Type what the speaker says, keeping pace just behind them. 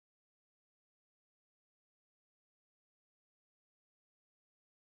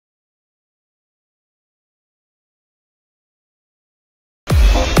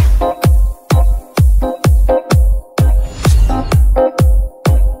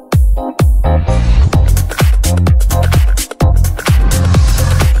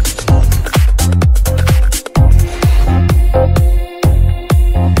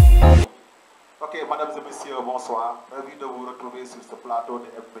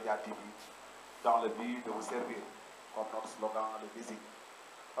Média TV dans le but de vous servir, comme notre slogan le désigne.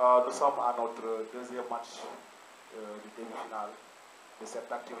 Nous sommes à notre deuxième match du demi-finale de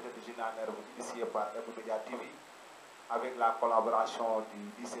cette activité de Génie en herbe initiée par Herbe Média TV avec la collaboration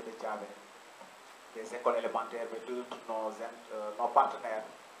du lycée de Thiamé, des écoles élémentaires et de tous nos partenaires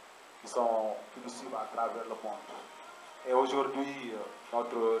qui nous suivent à travers le monde. Et aujourd'hui,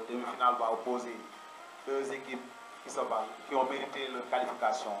 notre demi-finale va opposer deux équipes qui ont mérité leur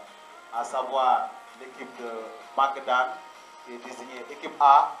qualification, à savoir l'équipe de Mag-Dann, qui est désignée équipe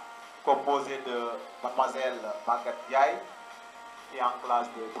A, composée de mademoiselle Mag-Dann, qui est en classe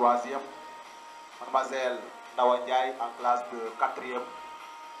de 3e, mademoiselle Nawandjaï en classe de 4e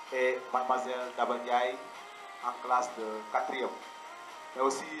et mademoiselle Dabandjaï en classe de 4e. Mais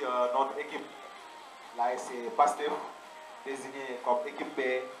aussi notre équipe, l'ASC Pastéf, désignée comme équipe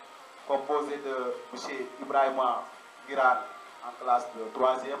B, composée de M. Ibrahima Giran en classe de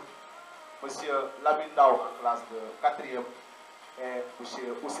 3e, M. Lamindao en classe de 4e et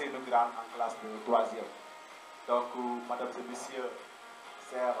M. Ousseinou Giran en classe de 3e. Donc, mesdames et messieurs,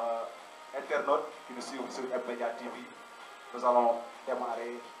 chers internautes qui nous suivent sur Média TV, nous allons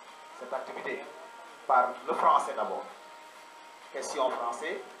démarrer cette activité par le français d'abord. Question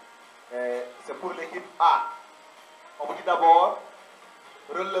français, c'est pour l'équipe A. On vous dit d'abord,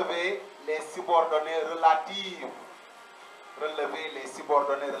 relever les subordonnées relatives. Relever les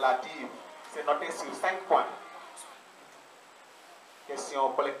subordonnées relatives. C'est noté sur 5 points.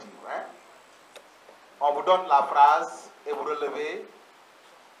 Question collective. Hein? On vous donne la phrase et vous relevez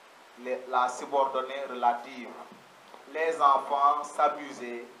la subordonnée relative. Les enfants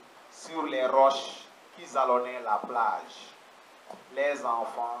s'amusaient sur les roches qui jalonnaient la plage. Les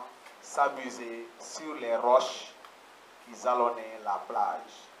enfants s'amusaient sur les roches qui jalonnaient la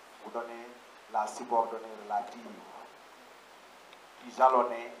plage. Vous donnez la subordonnée relative qui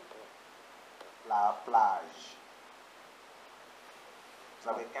jalonnait la plage. Vous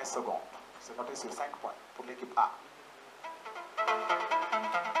avez 15 secondes. C'est noté sur 5 points pour l'équipe A.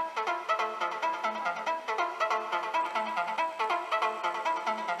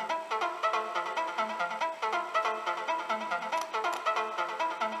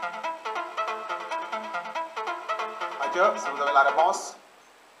 Adieu, si vous avez la réponse.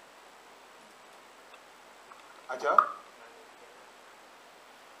 Adieu.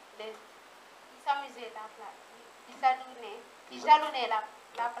 Ils s'amusaient la plage. Ils jalonnaient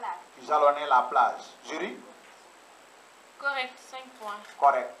la plage. Ils jalonnaient la plage. Jury? Correct, 5 points.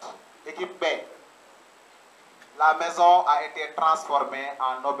 Correct. Équipe B. La maison a été transformée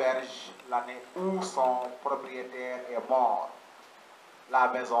en auberge l'année où son propriétaire est mort. La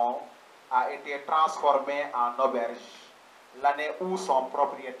maison a été transformée en auberge l'année où son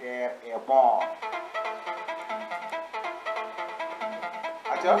propriétaire est mort.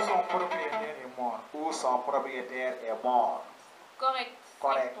 Où son propriétaire est mort. Où son propriétaire est mort. Correct.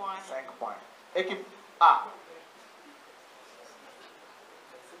 Correct. 5 points. 5 points. Équipe A.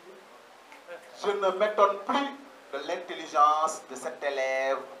 Je ne m'étonne plus de l'intelligence de cet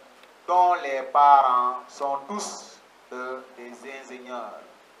élève dont les parents sont tous des ingénieurs.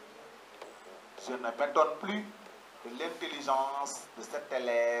 Je ne m'étonne plus de l'intelligence de cet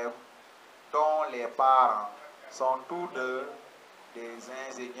élève dont les parents sont tous des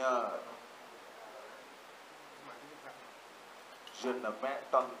ingénieurs. Je ne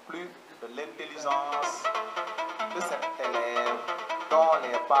m'étonne plus de l'intelligence de cet élève dont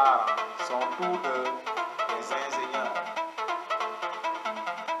les parents sont tous des ingénieurs.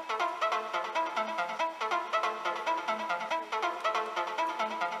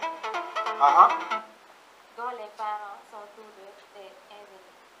 Dont les parents sont tous des ingénieurs.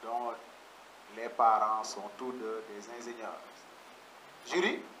 Dont les parents sont tous des ingénieurs.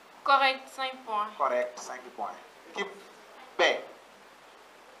 Jury? Correct, 5 points. Correct, 5 points. Équipe B.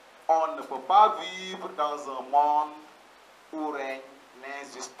 On ne peut pas vivre dans un monde où règne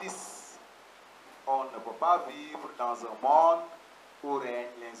l'injustice. On ne peut pas vivre dans un monde où règne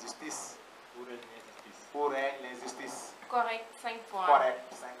l'injustice. Où règne l'injustice. Correct, 5 points. Correct,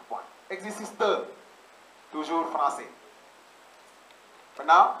 5 points. Exercice 2. Toujours français.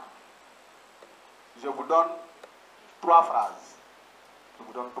 Maintenant, je vous donne 3 phrases. Je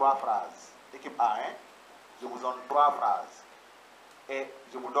vous donne 3 phrases. Équipe A, hein? Je vous donne 3 phrases. Et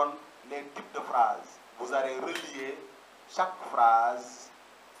je vous donne les types de phrases. Vous allez relier chaque phrase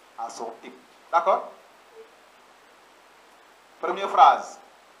à son type. D'accord? Première phrase.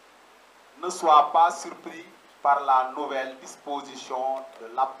 Ne sois pas surpris par la nouvelle disposition de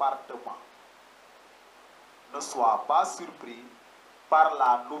l'appartement. Ne sois pas surpris par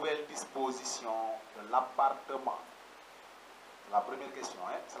la nouvelle disposition de l'appartement. C'est la première question,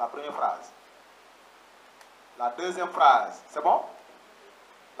 hein? C'est la première phrase. La deuxième phrase, c'est bon?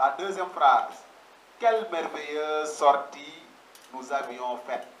 La deuxième phrase. Quelle merveilleuse sortie nous avions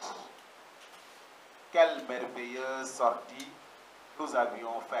faite? Quelle merveilleuse sortie nous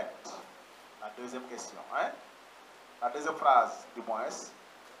avions faite? La deuxième question, hein? La deuxième phrase, du moins.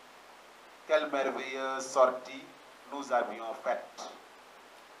 Quelle merveilleuse sortie nous avions faite?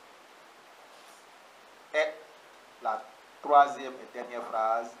 Et la troisième et dernière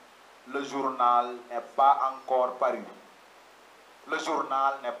phrase, le journal n'est pas encore paru. Le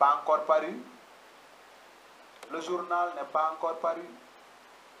journal n'est pas encore paru. Le journal n'est pas encore paru.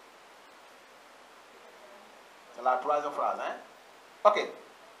 C'est la troisième phrase, hein? Ok.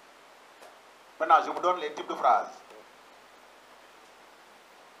 Maintenant, je vous donne les types de phrases.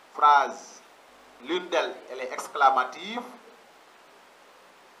 Phrase, l'une d'elles, elle est exclamative.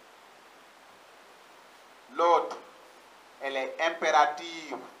 L'autre, elle est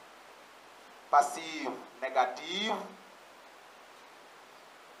impérative, passive, négative.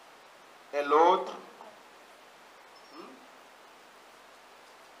 Et l'autre,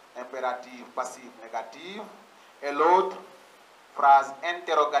 impérative, passive, négative. Et l'autre, phrase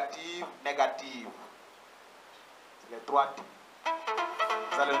interrogative, négative. C'est les trois types.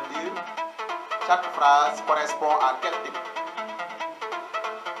 Vous allez me dire, chaque phrase correspond à quel type?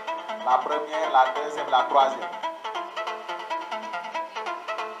 La première, la deuxième, la troisième.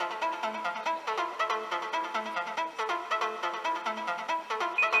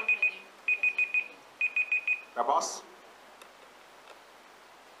 Réponse?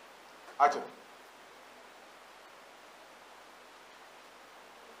 Adieu.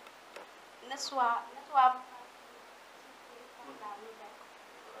 Ne soit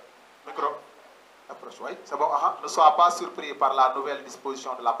Micro. Approche, oui. C'est bon. Ne sois pas surpris par la nouvelle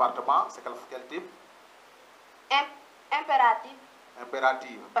disposition de l'appartement. C'est quel type? impératif,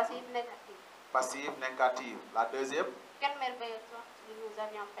 Impérative. passif, négatif. Passive, négative. La deuxième? Quelle merveilleuse sortie nous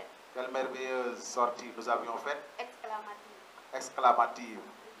avions faite? Quelle merveilleuse sortie nous avions faite? Exclamative. Exclamative.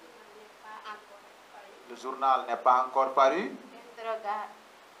 Pas encore paru. Le journal n'est pas encore paru. Interrogative.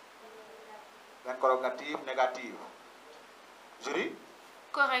 Interrogative, négative. Jury?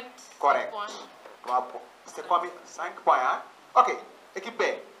 Correct. Correct. 5 points. 3 points. C'est combien? 5 points, hein? Ok. Équipe B.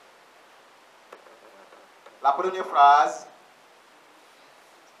 La première phrase,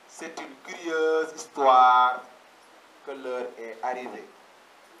 c'est une curieuse histoire que l'heure est arrivée.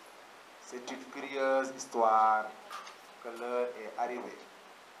 C'est une curieuse histoire que l'heure est arrivée.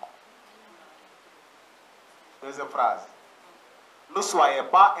 Deuxième phrase. Ne soyez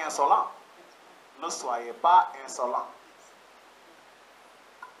pas insolent. Ne soyez pas insolent.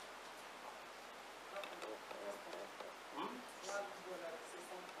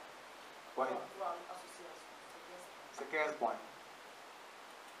 Oui. C'est 15 points.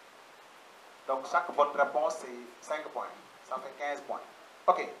 Donc chaque bonne réponse, c'est 5 points. Ça fait 15 points.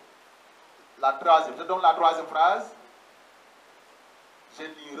 Ok. La troisième. Je donne la troisième phrase. Je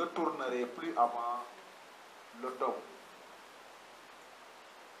n'y retournerai plus avant l'automne.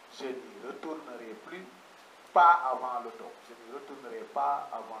 Je n'y retournerai plus, pas avant l'automne. Je n'y retournerai pas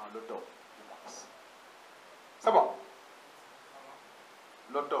avant l'automne. C'est bon.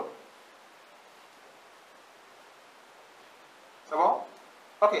 L'automne. C'est bon?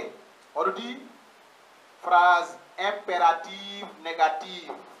 Ok. On nous dit phrase impérative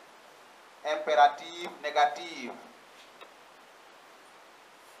négative. Impérative négative.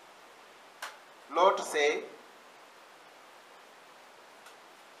 L'autre c'est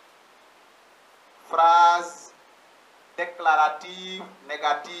phrase déclarative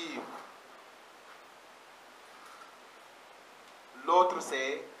négative. L'autre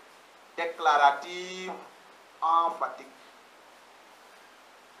c'est déclarative emphatique.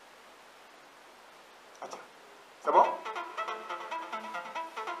 C'est bon?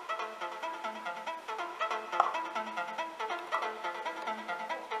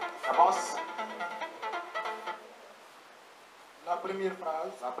 Réponse? La première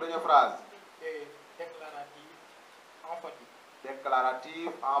phrase La première phrase. est déclarative emphatique.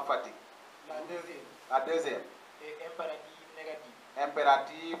 Déclarative emphatique. La deuxième La deuxième. est impérative négative.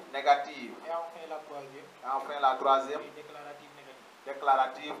 Impérative négative. Et enfin la troisième Et enfin la troisième. est déclarative négative.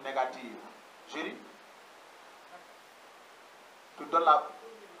 Déclarative négative. Jury? Tu donnes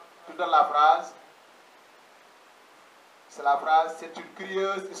la phrase. C'est la phrase, c'est une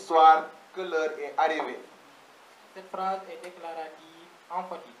curieuse histoire que l'heure est arrivée. Cette phrase est déclarative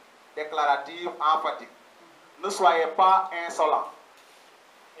emphatique. Déclarative emphatique. Ne soyez pas insolent.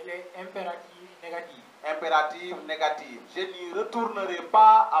 Elle est impérative négative. Impérative négative. Je n'y retournerai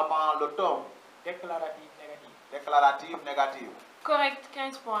pas avant l'automne. Déclarative négative. Déclarative, négative. Correct,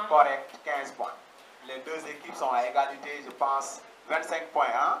 15 points. Correct, 15 points. Les deux équipes sont à égalité, je pense, 25 points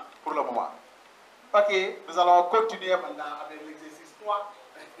hein, pour le moment. Ok, nous allons continuer maintenant avec l'exercice 3.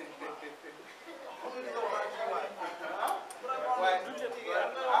 Ouais.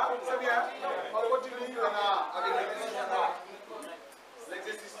 Ah, c'est bien. On continue maintenant avec l'exercice 3.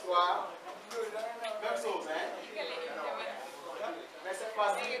 L'exercice 3, même chose, hein? Mais cette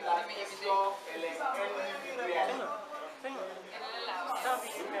fois-ci, la question, elle est individuelle.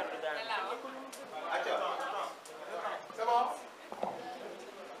 C'est bon?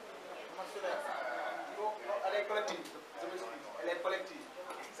 Elle est collective. Je m'excuse. Elle est collective.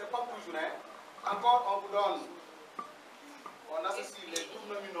 C'est pas toujours, hein? Encore, on vous donne. On associe les groupes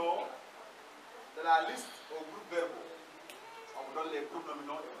nominaux de la liste aux groupes verbaux. On vous donne les groupes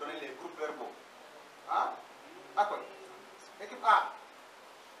nominaux et vous donnez les groupes verbaux. Hein? D'accord. Équipe A.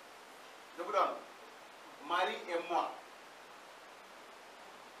 Je vous donne Marie et moi.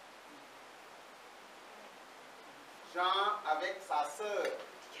 Jean avec sa sœur.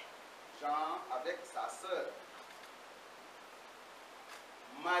 Jean avec sa sœur.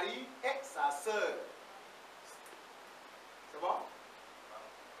 Marie et sa sœur. C'est bon?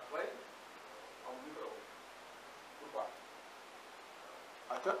 Oui? On vous micro. Pourquoi?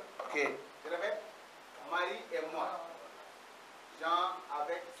 Ok. Je répète. Marie et moi. Jean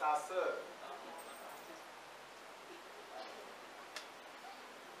avec sa sœur.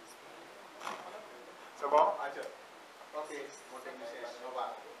 C'est bon? Adieu. Ok, mon technicien, on va.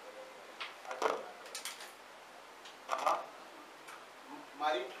 Adieu.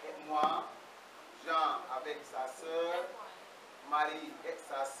 Marie et moi, Jean avec sa sœur, Marie et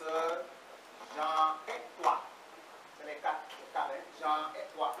sa sœur, Jean et toi. C'est les quatre, hein? Jean et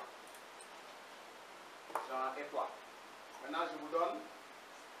toi. Jean et toi. Maintenant, je vous donne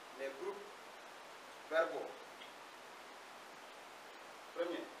les groupes verbaux.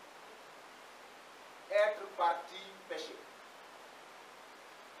 Premier. Être parti pêcher.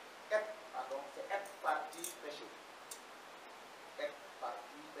 Être, pardon, c'est être parti pêcher. Être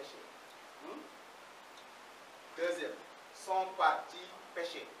parti pêcher. Deuxième, sont partis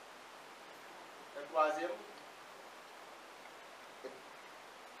pêcher. Le troisième.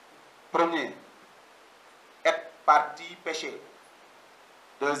 Premier, être parti pêcher.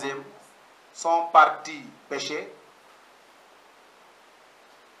 Deuxième, sont partis pêcher.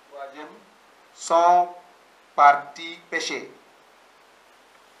 Troisième, sont partis pêcher.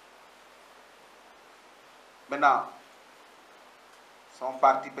 Maintenant, sont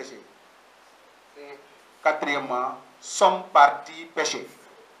partis pêcher. Et quatrièmement, sont partis pêcher.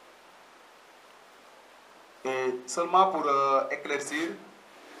 Et seulement pour éclaircir,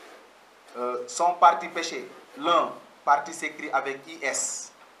 sont partis pêcher. L'un, parti s'écrit avec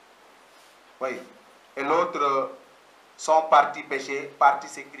IS. Oui. Et l'autre, sont partis pêcher. Parti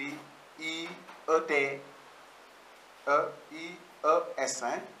s'écrit IET. IES.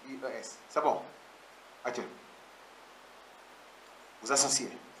 Hein? IES. C'est bon. Adieu. Vous associez.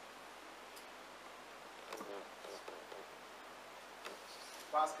 Je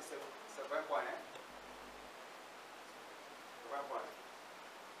pense que c'est 20 points. Hein? 20 points.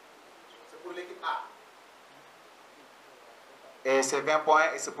 C'est pour l'équipe A. Et c'est 20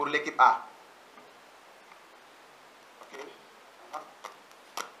 points et c'est pour l'équipe A. Ok.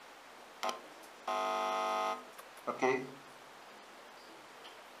 Ok.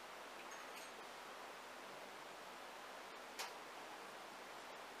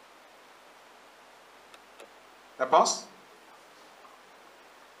 Réponse?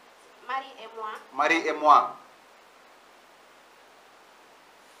 Marie et moi Marie et moi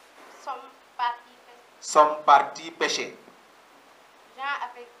sommes partis pêcher. sommes partis pêcher. Jean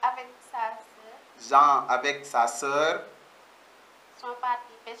avec sa sœur Jean avec sa sœur sont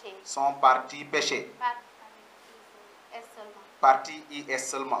partis pêcher. sont partis pêcher. S seulement. Parti IS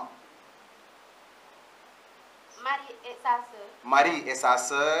seulement. Marie et sa sœur Marie et sa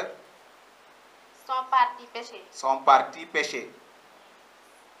sœur sont partis pêcher. sont partis pêcher.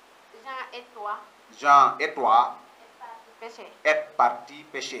 Jean et toi Jean et toi êtes partis pêcher. êtes partis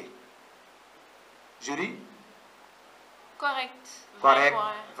pêcher. Jury? Correct. 20 Correct.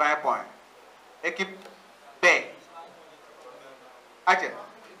 points. 20 points. Équipe B. Adieu.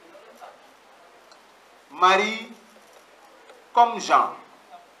 Marie comme Jean.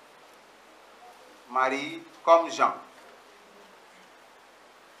 Marie comme Jean.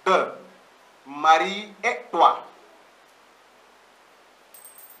 2. Marie et toi.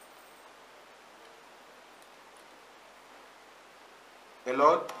 Et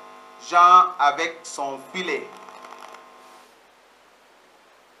l'autre, Jean avec son filet.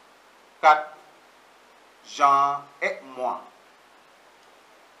 4. Jean et moi.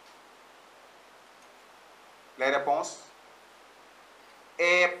 Les réponses.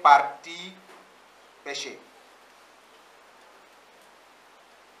 Est parti pêcher.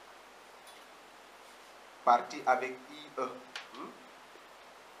 Parti avec IE.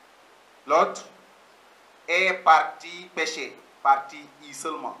 L'autre est parti pêcher. Parti I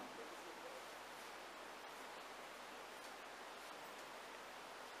seulement.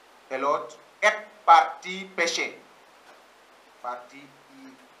 Et l'autre est parti pêcher. Parti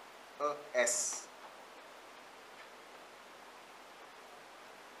IES.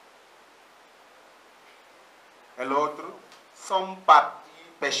 Et l'autre sont partis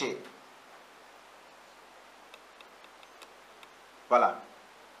pêcher. Voilà.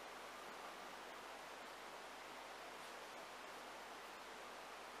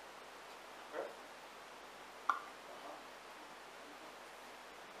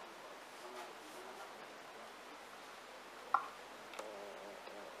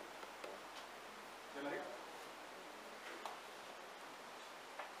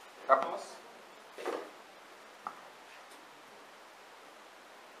 Réponse?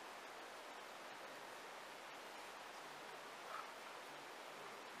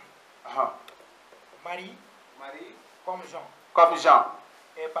 Marie, comme Jean, Comme Jean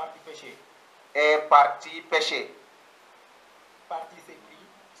est parti pêcher. est parti pêcher. Parti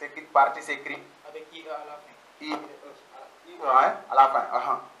s'écrit Parti s'écrit avec IE à la fin. I, ouais, à la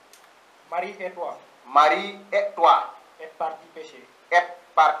fin. Marie et toi Marie et toi est parti pêcher. est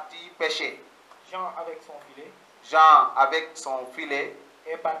parti pêcher. Jean avec son filet Jean avec son filet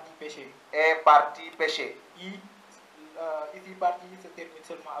est parti pêcher. est parti pêcher. Ici, parti se termine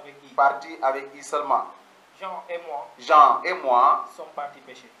seulement avec I. Parti avec I seulement. Jean et moi Jean et moi sont partis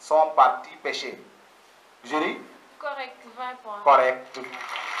pêcher. sont partis pêcher. Jury? Correct, 20 points. Correct.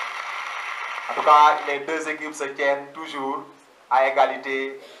 En tout cas, les deux équipes se tiennent toujours à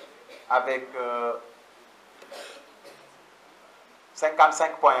égalité avec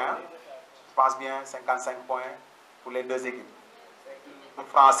 55 points. Hein? Je pense bien 55 points pour les deux équipes. Le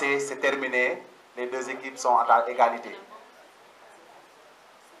français, c'est terminé. Les deux équipes sont à égalité.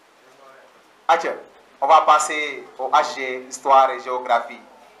 Adieu. On va passer au HG, Histoire et Géographie.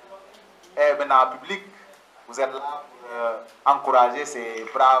 Et maintenant, public, vous êtes là pour encourager ces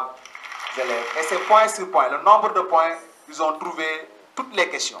braves élèves. Et c'est point sur point. Le nombre de points, ils ont trouvé toutes les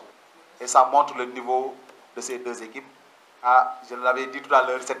questions. Et ça montre le niveau de ces deux équipes. Ah, je l'avais dit tout à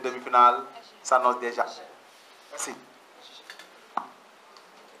l'heure, cette demi-finale s'annonce déjà. Merci.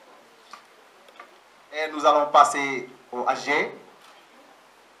 Et nous allons passer au HG.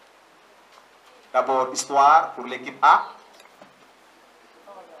 D'abord, histoire pour l'équipe A.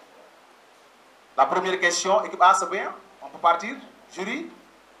 La première question, équipe A, c'est bien? On peut partir? Jury?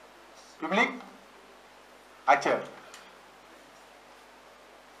 Public? Adieu.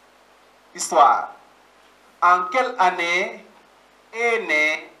 Histoire. En quelle année est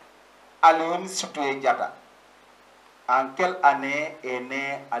né Alioune Sitoé Diatta? En quelle année est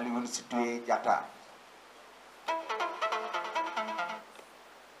né Alioune Sitoé Diatta?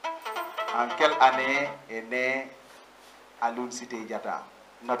 En quelle année est né Alioune Sitoé Diatta?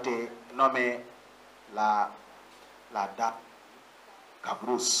 Notez, nommez la date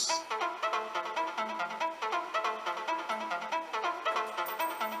Cabrousse.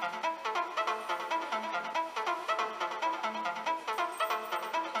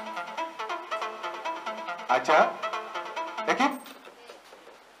 Acha? Équipe?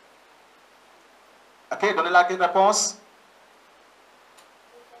 Ok, donnez la réponse.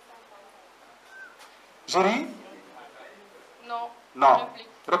 Jury? Non. Non. Réplique.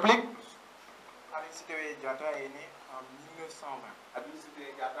 Réplique? Alioune Sitoé Diatta est né en 1920. Alioune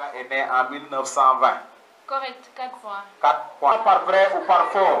Sitoé Diatta est né en 1920. Correct, 4 points. 4 points. Par vrai ou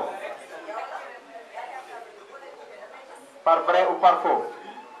par faux? Par vrai ou par faux?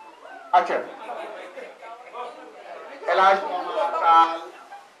 Acha? El Hadj Omar Tall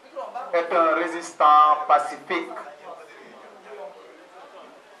est un résistant pacifique.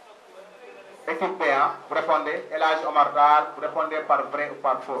 Équipe B, hein? Vous répondez. El Hadj Omar Tall, vous répondez par vrai ou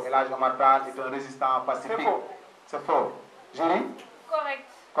par faux. El Hadj Omar Tall est un résistant pacifique. C'est faux. C'est faux. Jury? Correct.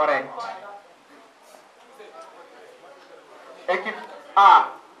 Correct. Équipe A,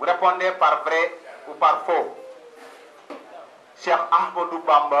 vous répondez par vrai ou par faux. Cheikh Ahmadou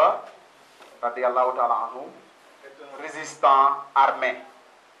Bamba, radiyallahu ta'ala anhu, est un résistant armé.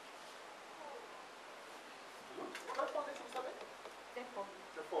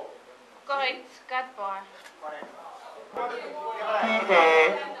 C'est faux. Correct, 4 points.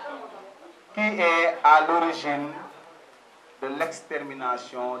 Qui est à l'origine de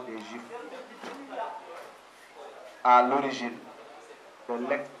l'extermination des Juifs? à l'origine de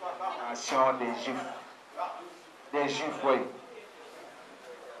l'extermination des Juifs? Des Juifs, oui.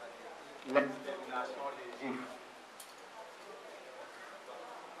 L'extermination des Juifs.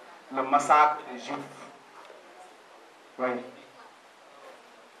 Le massacre des Juifs. Oui.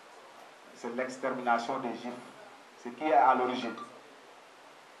 C'est l'extermination des Juifs. C'est qui est à l'origine?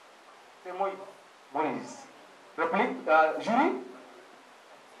 C'est Moïse. Moïse. Réplique, jury?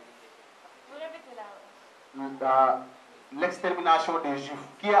 Vous répétez la L'extermination des Juifs.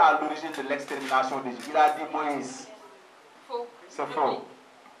 Qui est à l'origine de l'extermination des Juifs? Il a dit Moïse. Faux. C'est faux.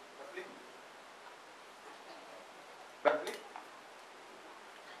 Réplique?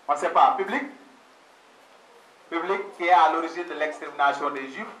 On ne sait pas. Public? Public qui est à l'origine de l'extermination des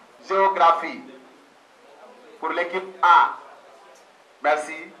Juifs. Géographie. Pour l'équipe A.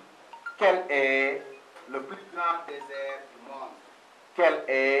 Merci. Quel est le plus grand désert du monde? Quel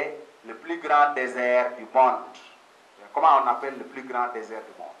est le plus grand désert du monde? Comment on appelle le plus grand désert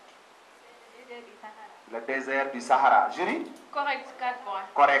du monde? Le désert du Sahara. Jury? Correct, 4 points.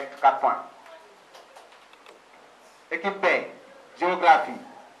 Correct, 4 points. Équipe B. Géographie.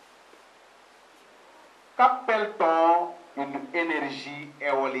 Qu'appelle-t-on une énergie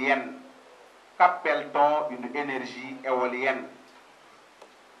éolienne? Qu'appelle-t-on une énergie éolienne?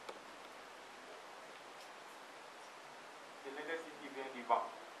 C'est l'énergie qui vient du vent.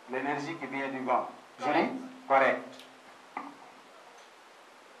 L'énergie qui vient du vent. Jury? Correct.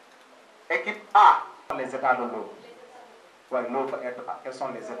 Équipe A. Les états de l'eau. Oui, l'eau peut être A. Quels sont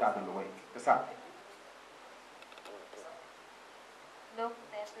les états de l'eau? Oui, c'est ça. L'eau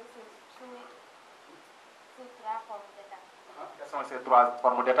peut être sous 3 formes d'état. Quelles sont ces 3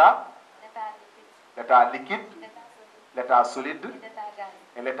 formes d'état? L'état liquide, L'état liquide, l'état solide l'état solide et l'état gaz.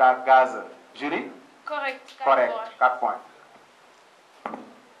 et l'état gazeux. Jury? Correct, 4 Correct, points. 4 points.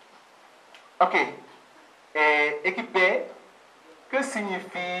 Ok. Et équipe B, que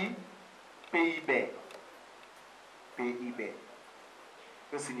signifie PIB? PIB.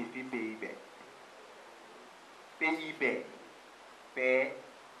 Que signifie PIB? PIB. P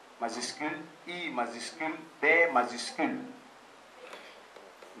majuscule, I majuscule, B majuscule.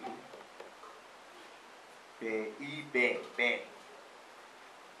 PIB. B.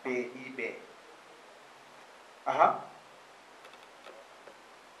 PIB.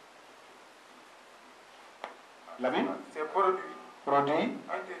 La même? C'est produit. Produit.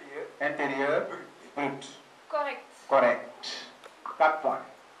 Intérieur. Brut. Correct. Correct. 4 points.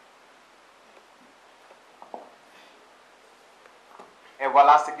 Et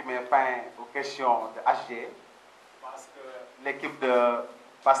voilà ce qui met fin aux questions de HG. Parce que l'équipe de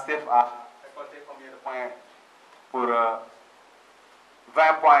Pastéf a récolté combien de points pour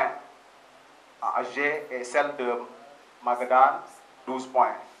 20 points en HG et celle de Mag-Dann 12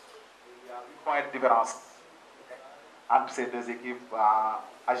 points. Il y a 8 points de différence entre ces deux équipes à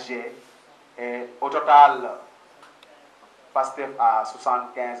HG. Et au total, Pastéf a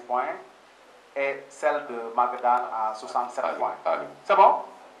 75 points et celle de Mag-Dann a 67 points. C'est bon?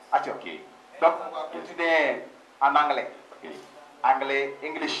 Attention. Okay. Donc, on va continuer en anglais. Okay. Anglais,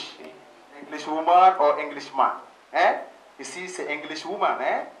 English. English woman or Englishman. Hein? Ici, c'est English woman,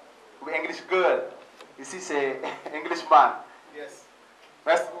 hein? Ou English girl. Ici, c'est Englishman. Yes.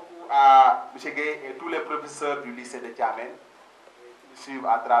 Merci beaucoup à M. Gay et tous les professeurs du lycée de Tiamen qui nous suivent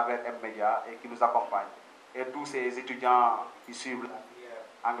à travers M-Media et qui nous accompagnent. Et tous ces étudiants qui suivent la filière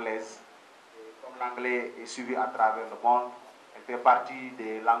anglaise. Et comme l'anglais est suivi à travers le monde, elle fait partie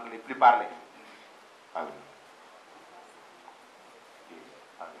des langues les plus parlées. Allez.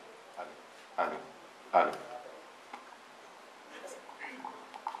 Allez. Allez.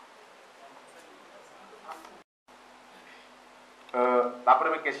 La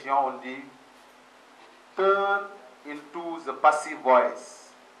première question, on dit turn into the passive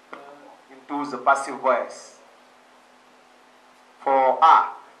voice. Turn into the passive voice. For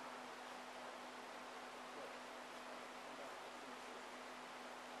A.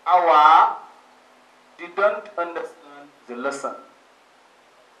 Awa didn't understand the lesson.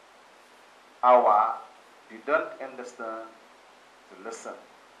 Awa didn't understand the lesson.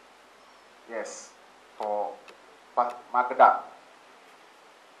 Yes, for Mag-Dann.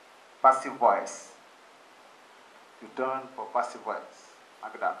 Passive voice. You turn for passive voice.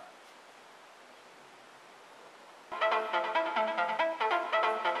 Mag-Dann.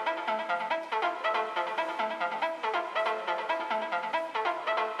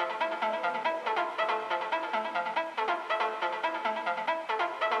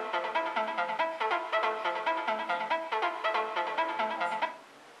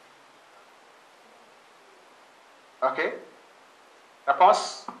 Ok.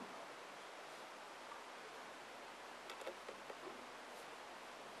 Réponse?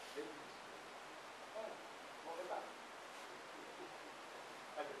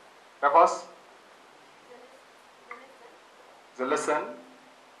 Because the lesson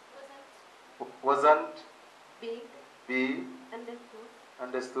wasn't big be understood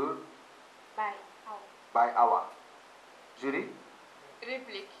understood by our by our jury.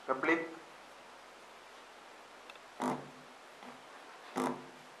 Réplique. Réplique.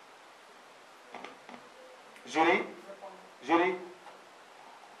 Jury. Jury.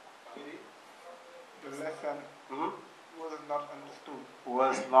 Jury. The lesson Mhm. was not understood.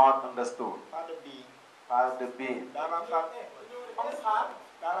 Was not understood. Pas de B. Pas de B. Dans la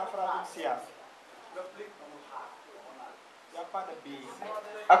phrase initiale, il n'y a pas de B.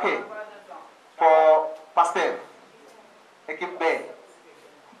 Okay. For Pastéf, équipe B,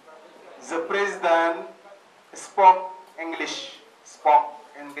 the president spoke English. Spoke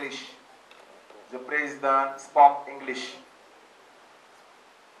English. The president spoke English.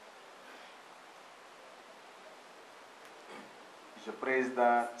 The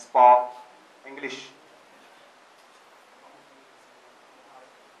president spoke English.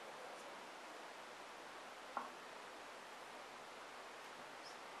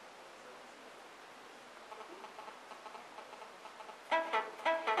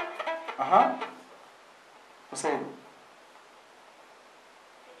 Hussein.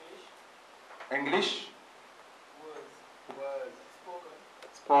 English Was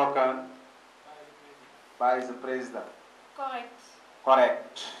spoken by the president. Correct.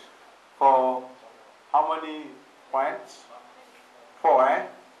 Correct. For how many points? 4, eh?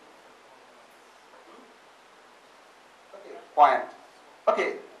 Okay. Point.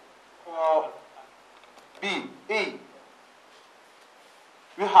 Okay. For B, E,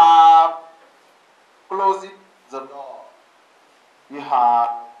 we have closed the door. We have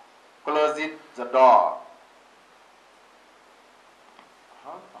closed the door.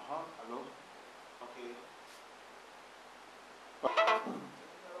 Hello. Okay.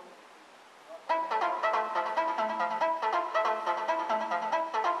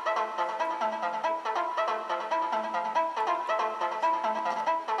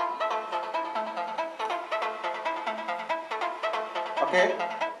 Okay.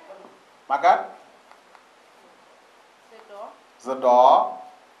 Mag-Dann. the door The door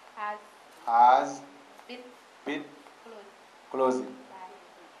has has been been closed closed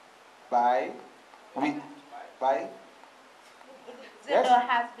by by the Yes. door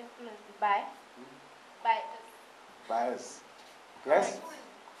has been closed by us. by us. Yes.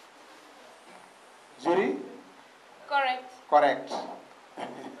 Jury. Correct. Correct.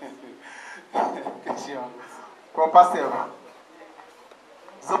 Question. For Pastéf.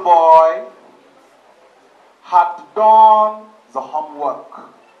 The boy had done the homework.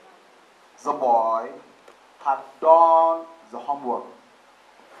 The boy had done the homework.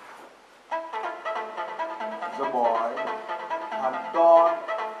 The boy had done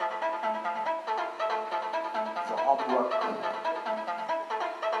the homework.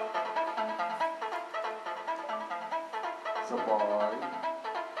 The boy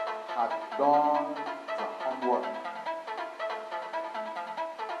had done the homework.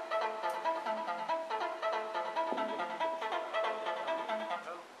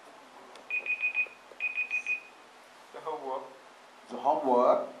 the homework The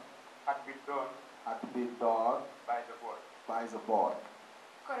homework had been done had been done by the boy. by the boy.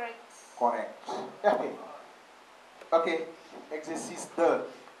 Correct. Correct. Okay. Okay. Exercise 2.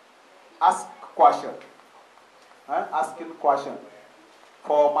 Ask question. Asking question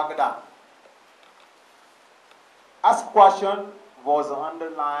for Mag-Dann. Ask question was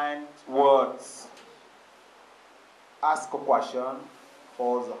underlined words. Ask a question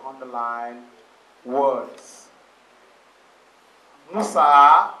for the underlined words.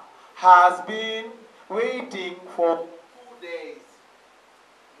 Musa has been waiting for 2 days.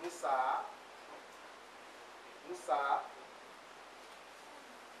 Musa.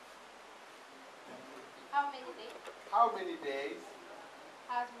 How many days How many days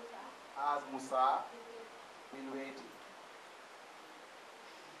has Musa has Musa been waiting?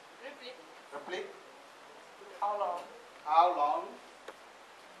 Réplique. Repeat. How long How long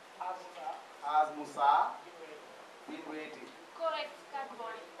has Musa has Musa been waiting? Correct. 4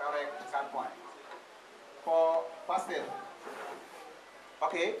 points. Correct. 4 point. For Pastéf.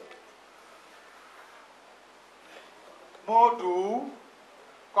 Okay. Modu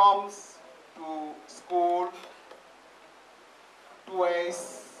comes to school twice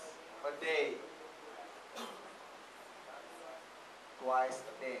a day. Twice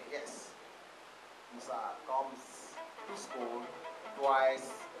a day, yes. Musa comes to school twice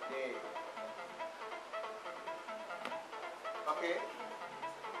a day. Okay?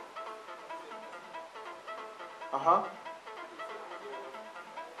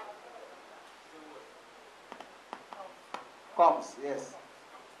 Comes, yes.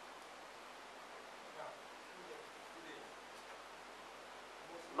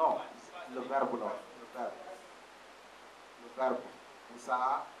 No, le verbe no. Le verbe. Le verbe.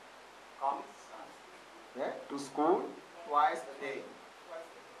 Musa comes, yeah, to school twice a day.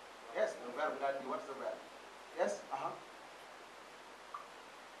 Yes, the verb that what's the verb? Yes? Uh-huh.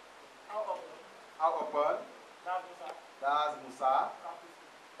 How often does Musa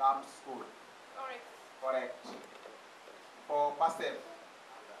come to school? Correct. Correct. For Pastéf.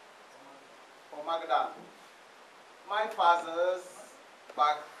 For Mag-Dann. My father's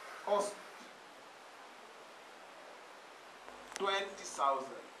bag cost 20,000.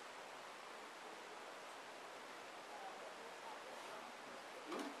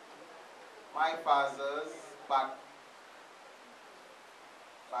 My father's bag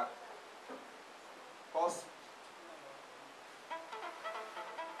cost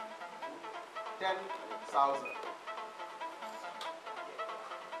 10,000.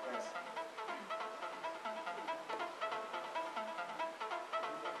 Yes.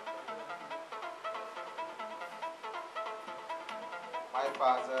 My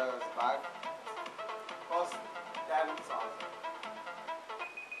father's bag cost 10,000.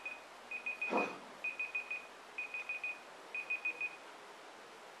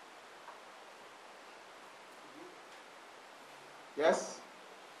 Yes?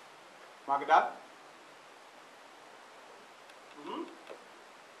 Mag-Dann?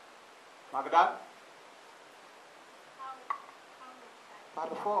 Mag-Dann?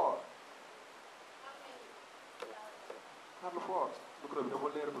 Parle fort. Parle fort.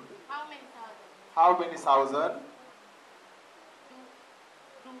 How many thousand? How many thousand?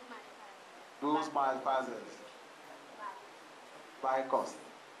 Do Those my fathers. By cost.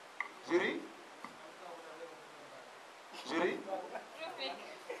 Jury? Jury?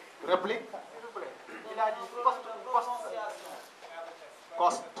 Réplique? Il a dit cost.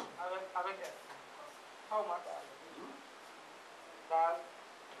 Cost. Avec S. How much does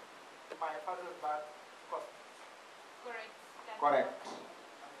my father's bag cost? Correct. Correct.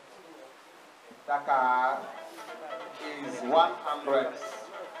 Dakar is 100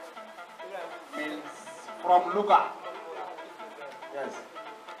 means from Luga. Yes.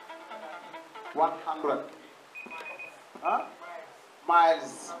 100. Huh?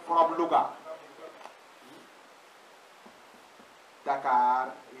 Miles from Luga.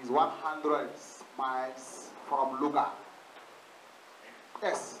 Dakar is 100 miles from Luga.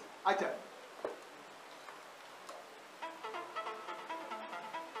 Yes. Acha.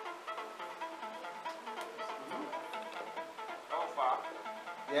 How far?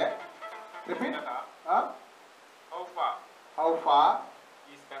 Yeah. Repeat. Dakar. Huh? How far How far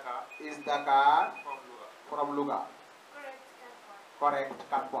is Dakar is Dakar from Luga? from Luga? Correct. Correct,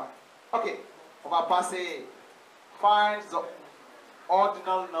 4 points. Ok, on va passer. Find the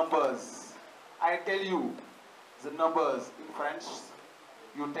ordinal numbers. I tell you the numbers in French,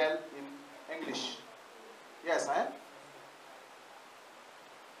 you tell in English. Yes, eh?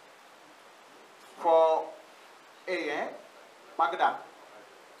 For A, eh? Mag-Dann.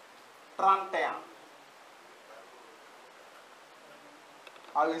 31.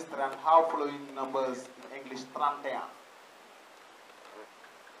 How is how following numbers in English? 31.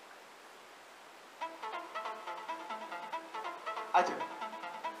 Acha.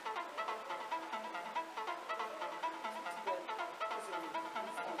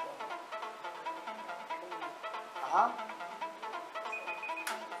 Uh-huh.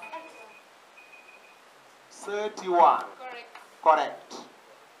 31. Correct. Correct.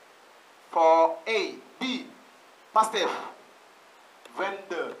 For A, B, Pastéf.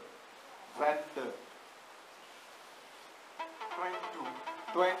 22. 22.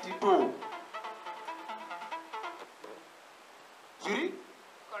 22. Jury?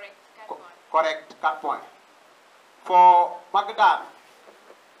 Correct. Correct, 4 points. For Mag-Dann,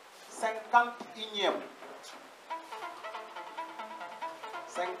 51e.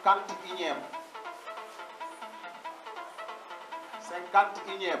 51e.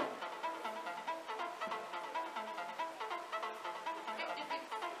 51e.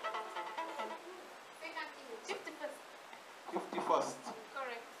 51st.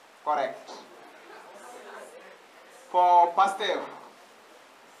 Correct. Correct. For Pastéf,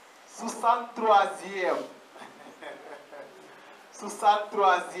 63e.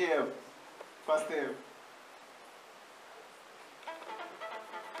 63e. Pastéf.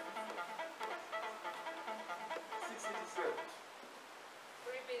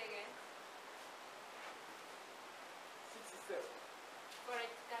 Repeat again. 67.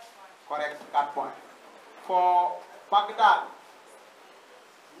 Correct. Correct, 4 points. For Mag-Dann,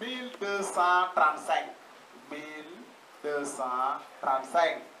 1235.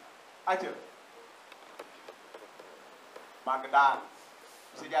 235. Adieu. Mag-Dann.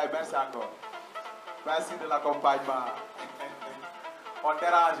 Monsieur Diaye, merci encore. Merci de l'accompagnement. On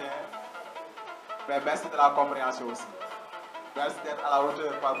dérange, hein? Mais merci de la compréhension aussi. Merci d'être à la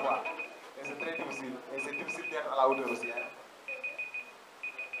hauteur parfois. Et c'est très difficile. Et c'est difficile d'être à la hauteur aussi, hein?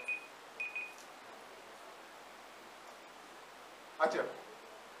 Adieu.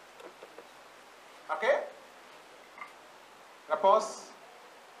 Ok? Réponse?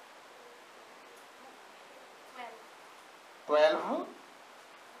 12.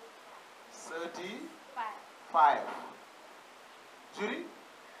 35. Jury?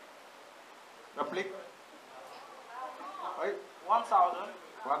 Réplique? Oui.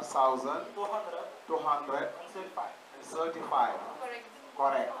 1,235. 235. Correct.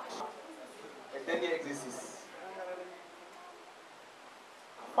 Correct. Et dernier exercice.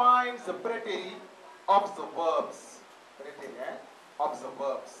 Find the predicate of the verbs. Predicate, hein? Of the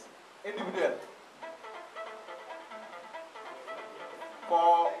verbs. Individual.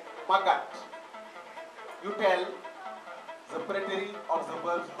 For Mag-Dann, you tell the predicate of the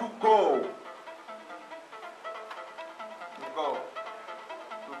verbs to go. To go.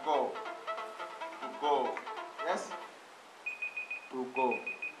 To go. To go. Yes? To go.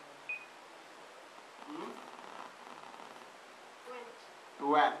 To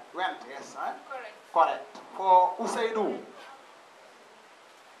went. Went, yes, huh? Correct. Correct. For Usaidu,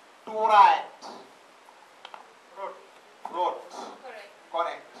 to write. Wrote. Correct.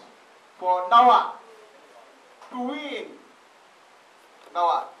 Correct. For Nawa, to win.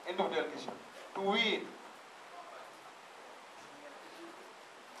 Nawa, individual question. To win.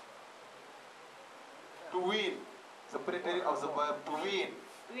 To win. The predicate of the verb to win.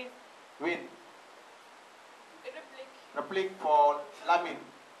 Win. Win. Replique. Replique for Lamin.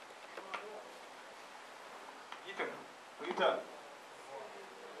 Eaten. Return.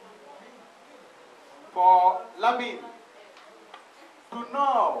 For Lamin. To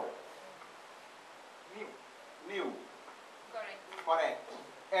know. New. New. Correct. Correct.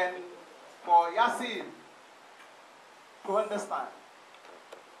 And for Yasin. To understand.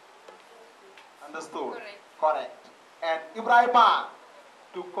 Understood. Correct. Correct. And Ibrahima.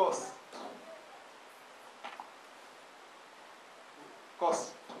 To cost.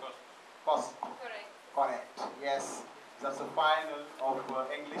 Cost. Cost. Correct. Correct. Yes. That's the final of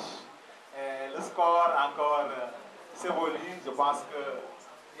English. Le score encore s'évolue. Je pense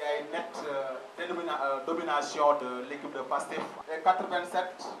qu'il y a une nette domination de l'équipe de Pastéf. Et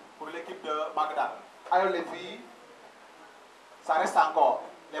 87 pour l'équipe de Mag-Dann. Alors les filles, ça reste encore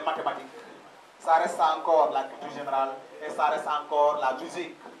les mathématiques. Ça reste encore la culture générale. Et ça reste encore la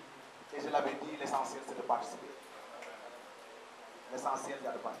musique. Et je l'avais dit, l'essentiel c'est de participer. L'essentiel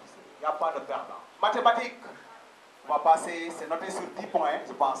c'est de participer. Il n'y a pas de perdant. Mathématiques. On va passer, c'est noté sur 10 points,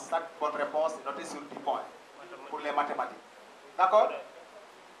 je pense. Chaque bonne réponse est notée sur 10 points pour les mathématiques. D'accord?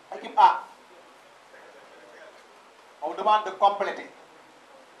 Équipe A. On vous demande de compléter.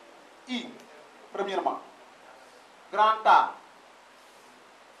 I, premièrement. Grand A.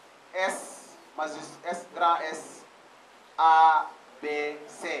 S, majuscule, S, grand S. A, B,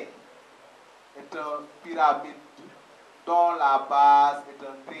 C. Est un pyramide dont la base est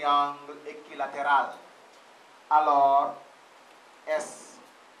un triangle équilatéral. Alors, S,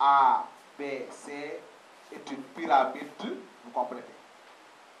 A, B, C est une pyramide, vous complétez.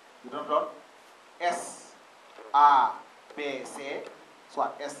 Je donne S, A, B, C,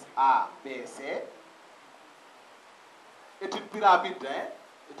 soit S, A, B, C, est une pyramide, hein?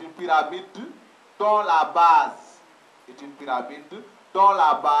 Est une pyramide dont la base est une pyramide dont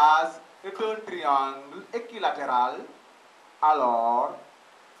la base est un triangle équilatéral. Alors,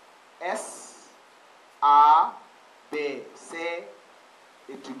 S, A, B, C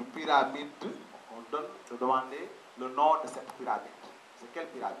est une pyramide. On donne de demander le nom de cette pyramide. C'est quelle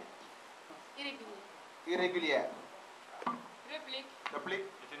pyramide? Irrégulier. Irrégulière. Réplique. Réplique.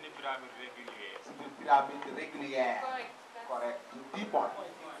 C'est une pyramide régulière. C'est une pyramide régulière. Correct. Correct. 10 points.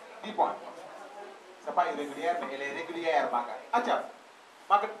 10 points. C'est pas irrégulière, mais elle est régulière, Maga. Atcha.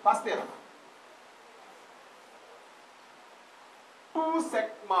 Maga, Pastéf. Tout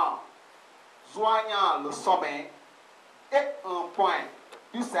segment joignant le sommet est un point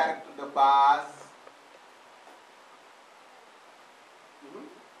du cercle de base.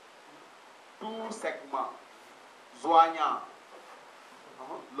 Tout segment joignant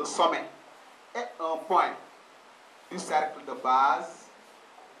le sommet est un point du cercle de base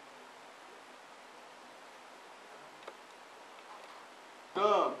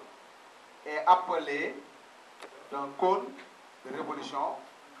d'un est appelé d'un cône de révolution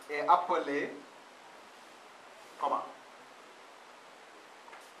est appelé comment?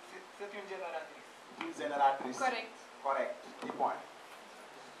 C'est une génératrice. Une génératrice. Correct. Correct. 10 points.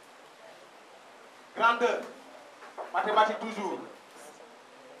 Grandeur. Mathématiques toujours.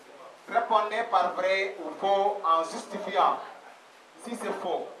 Répondez par vrai ou faux en justifiant. Si c'est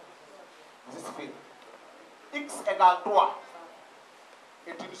faux, justifiez. X égale 3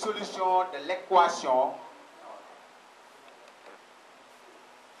 est une solution de l'équation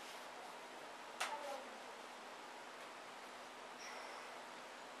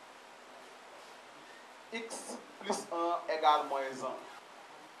X plus 1 égale moins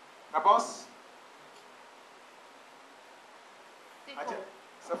 1. Réponse? C'est Ah, faux. tiens,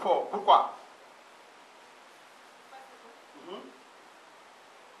 c'est faux. Pourquoi? Mhm.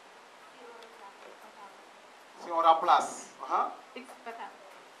 Si on remplace X patable.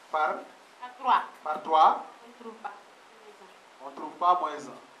 par, À 3. par 3, On ne trouve pas. on ne trouve pas moins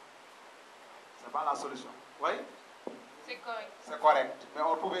 1. C'est pas la solution. Oui? C'est correct. C'est correct. Mais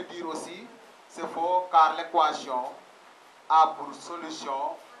on pouvait dire aussi, c'est faux car l'équation a pour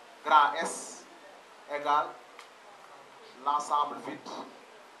solution grand S égale l'ensemble vide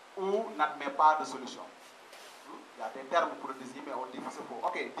ou n'admet pas de solution. Il y a des termes pour le désigner, mais on dit que c'est faux.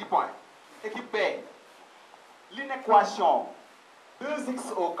 Ok, 10 points. Équipe B. L'inéquation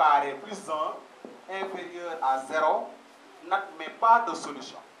 2x au carré plus 1 inférieur à 0 n'admet pas de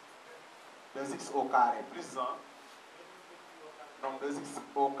solution. 2x au carré plus 1, donc 2x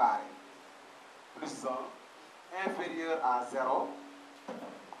au carré plus 1 inférieur à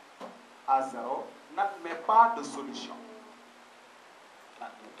 0 n'admet pas de solution.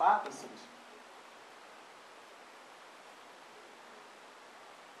 N'admet pas de solution.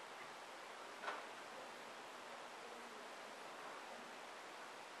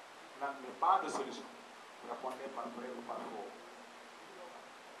 N'admet pas de solution. Répondez par vrai ou par faux.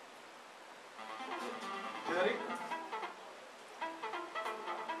 Générique.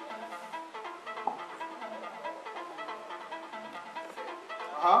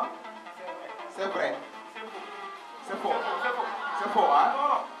 C'est vrai. C'est faux. C'est faux, hein? Non,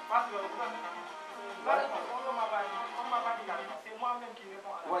 non, parce que la réponse, on m'a pas dit la réponse. C'est moi-même qui réponds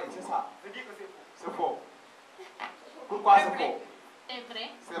à la Oui, réponse. c'est ça. Je dis que c'est faux. C'est faux. Pourquoi c'est faux? C'est vrai.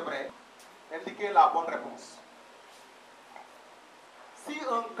 C'est vrai. Indiquez la bonne réponse. Si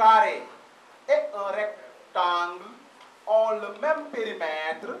un carré et un rectangle ont le même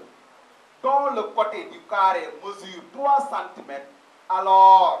périmètre, dont le côté du carré mesure 3 cm,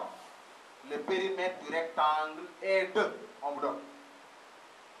 alors le périmètre du rectangle est de, on vous donne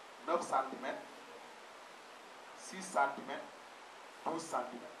 9 cm, 6 cm, 12 cm.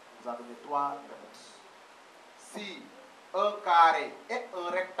 Vous avez donné 3 réponses. Si un carré et un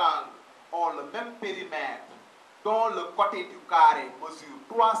rectangle ont le même périmètre, dont le côté du carré mesure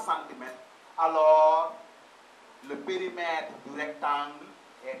 3 cm, alors le périmètre du rectangle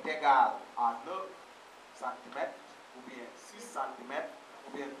est égal à 9 cm, ou bien 6 cm,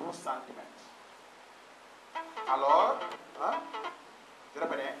 ou bien 12 cm. Alors, je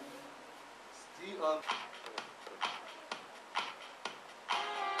répète, si un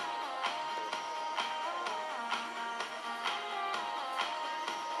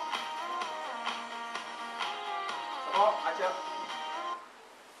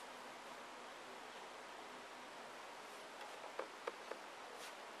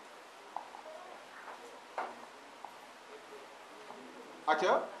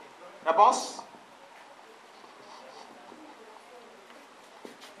Atia, réponse?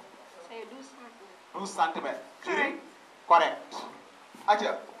 C'est 12 cm. 12 cm. Jury? Correct.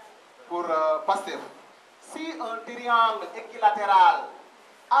 Atia, pour Pastéf. Si un triangle équilatéral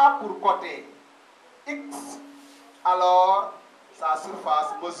a pour côté x, alors sa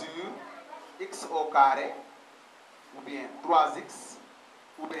surface mesure x au carré, ou bien 3x,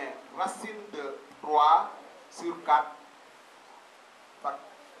 ou bien racine de 3 sur 4 par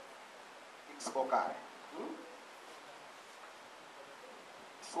x au carré.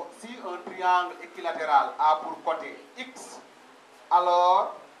 Si un triangle équilatéral a pour côté x,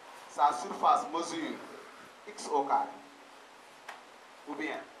 alors sa surface mesure x au carré, ou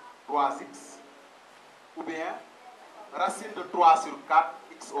bien 3x, ou bien racine de 3 sur 4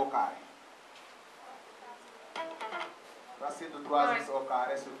 x au carré. Racine de 3x au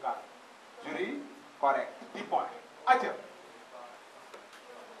carré sur 4. Jury? Correct. 10 points. Adieu.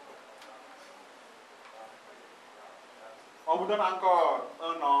 On vous donne encore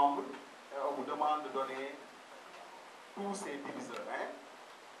un nombre et on vous demande de donner tous ces diviseurs. Hein?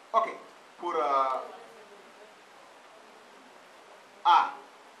 Ok. Pour A.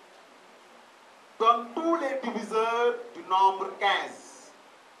 Donne tous les diviseurs du nombre 15.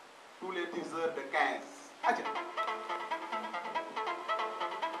 Tous les diviseurs de 15. Adieu.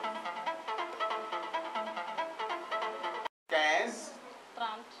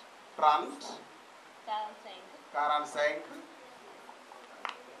 30, 45, 45,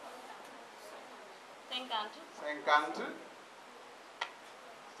 50, 50,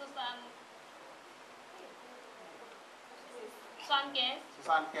 75,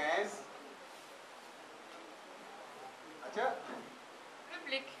 75. Acha,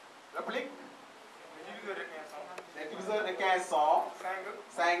 Réplique. réplique. Les diviseurs de 15 sont Les diviseurs de 15 sont 5,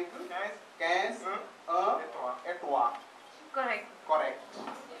 5, 15, 15, 1 et 3. Correct. Correct.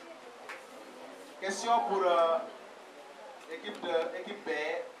 Question pour équipe B,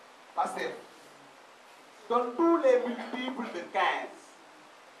 Pastéf. Donne tous les multiples de 15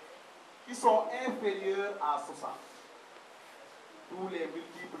 qui sont inférieurs à 60. Tous les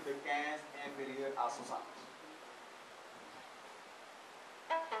multiples de 15 inférieurs à 60.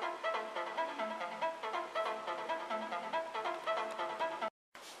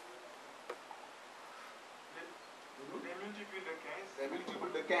 les multiples de 15 Les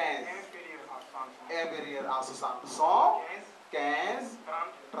multiples de 15 inférieurs à 60 inférieurs à 60 sont 15, 15,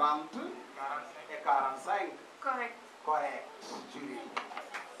 30, 30 45. et 45. Correct. Correct. Jury.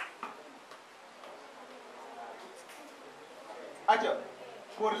 Adja,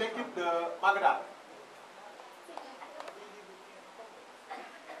 pour l'équipe de Mag-Dann.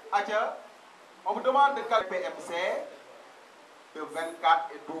 Adja, on vous demande de calculer PMC de 24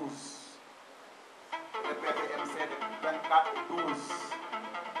 et 12. Le PMC de 24 et 12.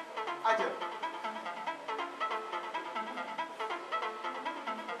 Adja.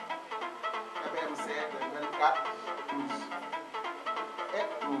 PMC de 24 et 12. Et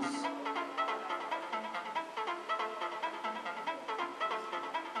 12.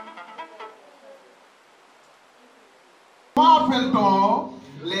 Comment appelle-t-on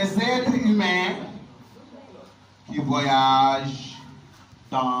les êtres humains qui voyagent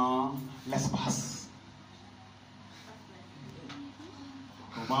dans l'espace?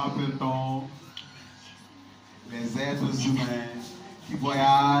 Comment appelle-t-on les êtres humains qui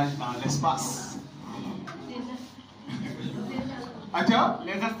voyagent dans l'espace? Attends,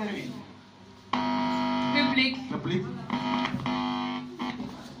 les astéroïdes. Réplique. Réplique.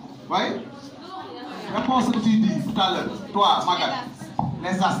 Oui? Réponse que tu dis tout à l'heure. Toi, Magal.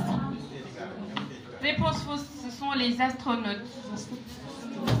 Les astres. Réponse fausse, ce sont les astronautes.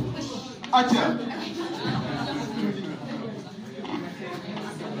 Attends.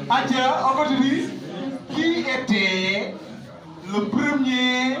 Attends, on continue. Qui était le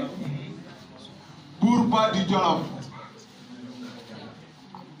premier Bourba du Jolof?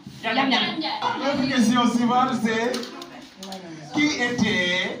 L'autre question suivante, c'est qui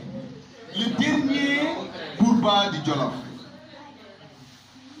était le dernier Bourba du Jolof?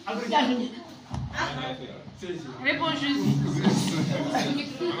 Réponse juste.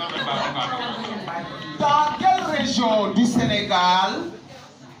 Dans quelle région du Sénégal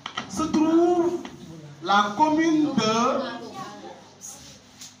se trouve la commune de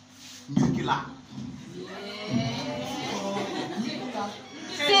Birkila?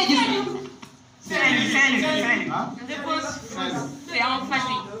 Saint-Louis. Hein? Réponse fausse. C'est en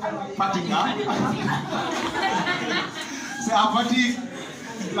Fatick. Fatick, hein? C'est à Fatick,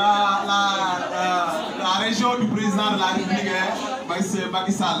 la région du président de la République, M.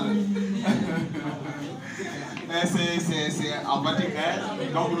 Macky Sall. C'est à Fatick, hein?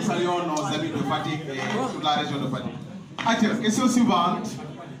 Donc nous saluons nos amis de Fatick et toute la région de Fatick. Attends, question suivante.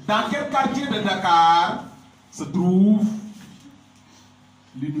 Dans quel quartier de Dakar se trouve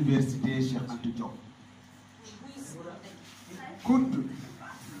l'université Cheikh Anta Diop? Écoute.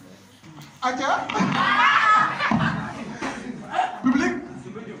 Attends. Public.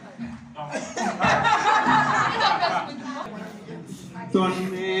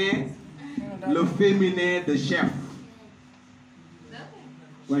 Donnez le féminin de chef.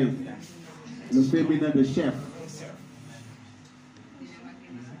 Oui. Le féminin de chef.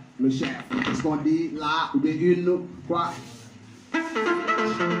 Le chef. Est-ce qu'on dit là ou bien une quoi? Hein?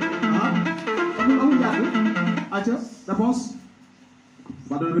 Attends, réponse.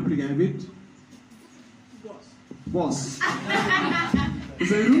 On va donner une réplique, hein, vite. Boss.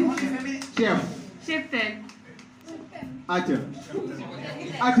 Vous avez où? Chef. Chef tête. Attends.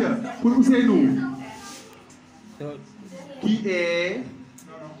 Attends, pour vous savez nous. Qui est.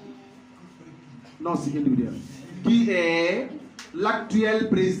 Non, c'est individuel. Qui est l'actuel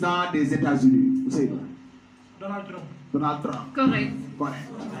président des États-Unis? Vous savez nous. Donald Trump. Donald Trump. Correct. Correct.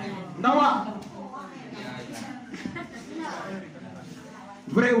 Nawa.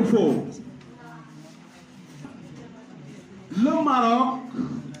 Vrai ou faux? Le Maroc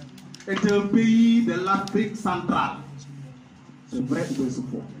est un pays de l'Afrique centrale. C'est vrai ou c'est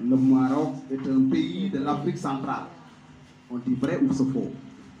faux? Le Maroc est un pays de l'Afrique centrale. On dit vrai ou c'est faux?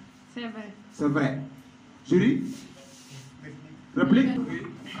 C'est vrai. C'est vrai. Jury? Réplique?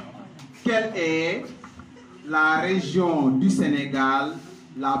 Quelle est la région du Sénégal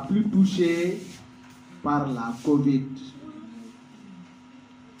la plus touchée par la Covid?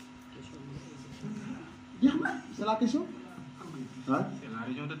 C'est la question? Hein? C'est la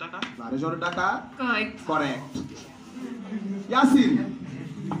région de Dakar. La région de Dakar? Correct. Correct. Yassine,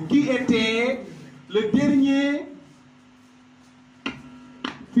 qui était le dernier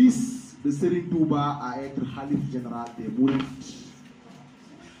fils de Serigne Touba à être Khalife général des Mourides?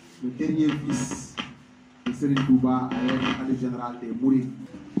 Le dernier fils de Serigne Touba à être Khalife général des Mourides.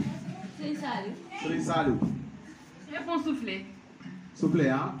 Serigne Saliou. Réponse soufflée. Soufflez,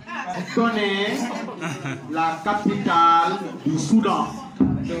 hein? Donnez la capitale du Soudan.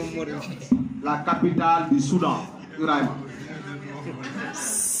 La capitale du Soudan. Ibrahima.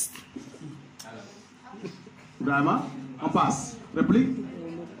 Ibrahima, on passe. Réplique.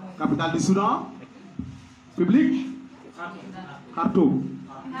 Capitale du Soudan. Public. Khartoum.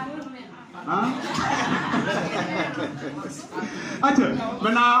 Hein?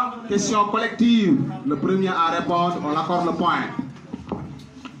 Maintenant, question collective. Le premier à répondre, on accorde le point.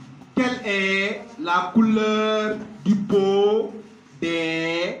 Quelle est la couleur du pot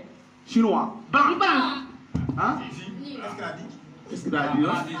des Chinois? Blanc. Hein? Qu'est-ce que tu as dit?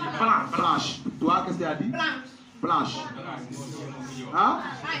 Blanche. Toi, qu'est-ce que tu as dit? Blanche. Hein?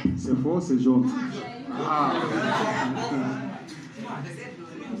 C'est faux, c'est jaune. Ah.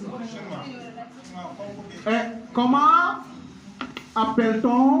 Et comment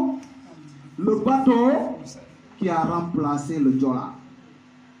appelle-t-on le bateau qui a remplacé le Jola,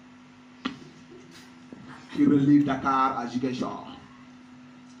 qui relie Dakar à Ziguinchor?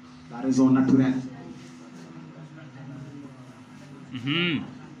 La raison naturelle.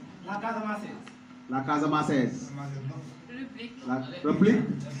 La Casamassaise. La Casamassaise. Réplique. La réplique.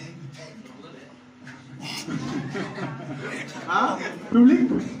 Hein? Public?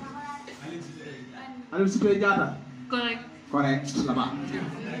 Allez, si tu es Diata. Correct. Correct, là-bas.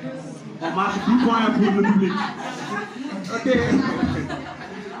 On marque 10 points pour le public. Ok.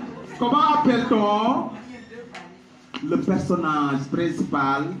 Comment appelle-t-on le personnage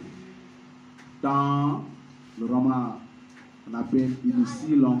principal dans le roman qu'on appelle Une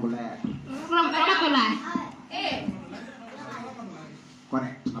si longue lettre?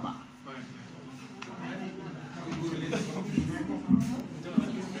 Correct, là-bas.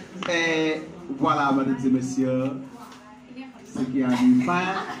 Et voilà, mesdames et messieurs, ce qui a mis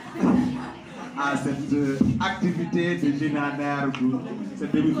fin à cette activité de Génie en herbe.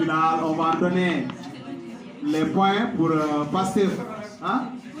 Cette demi-finale, on va donner les points pour Pastéf. Hein?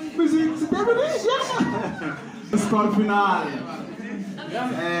 Musique, c'est terminé, le score final.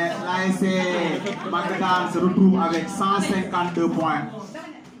 L'ASC Mag-Dann se retrouve avec 152 points.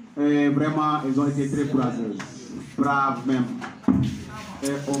 Et vraiment, ils ont été très courageux. Braves même.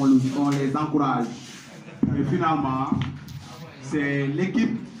 Et on les encourage. Et finalement, c'est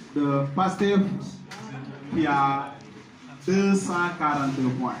l'équipe de Pastéf qui a 242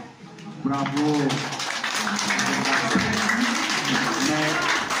 points. Bravo. Mais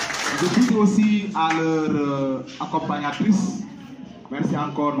je dis aussi à leur accompagnatrice, merci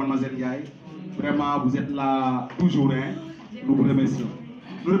encore mademoiselle Yaye. Vraiment, vous êtes là toujours. Hein? Nous vous remercions.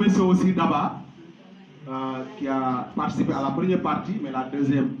 Nous remercions aussi Daba, qui a participé à la première partie, mais la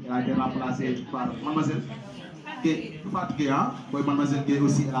deuxième elle a été remplacée par mademoiselle Fatigué, hein? Mademoiselle Gué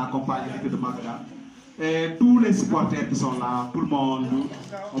aussi, elle a accompagné l'équipe de Mag-Dann. Et tous les supporters qui sont là, tout le monde,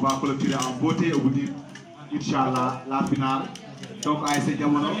 on va clôturer en beauté et vous dire, Inch'Allah, la finale. Donc, ASC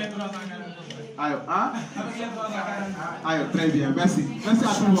Diamono. Ayo, hein? Ayo, très bien, merci. Merci à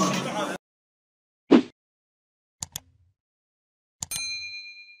tout le monde.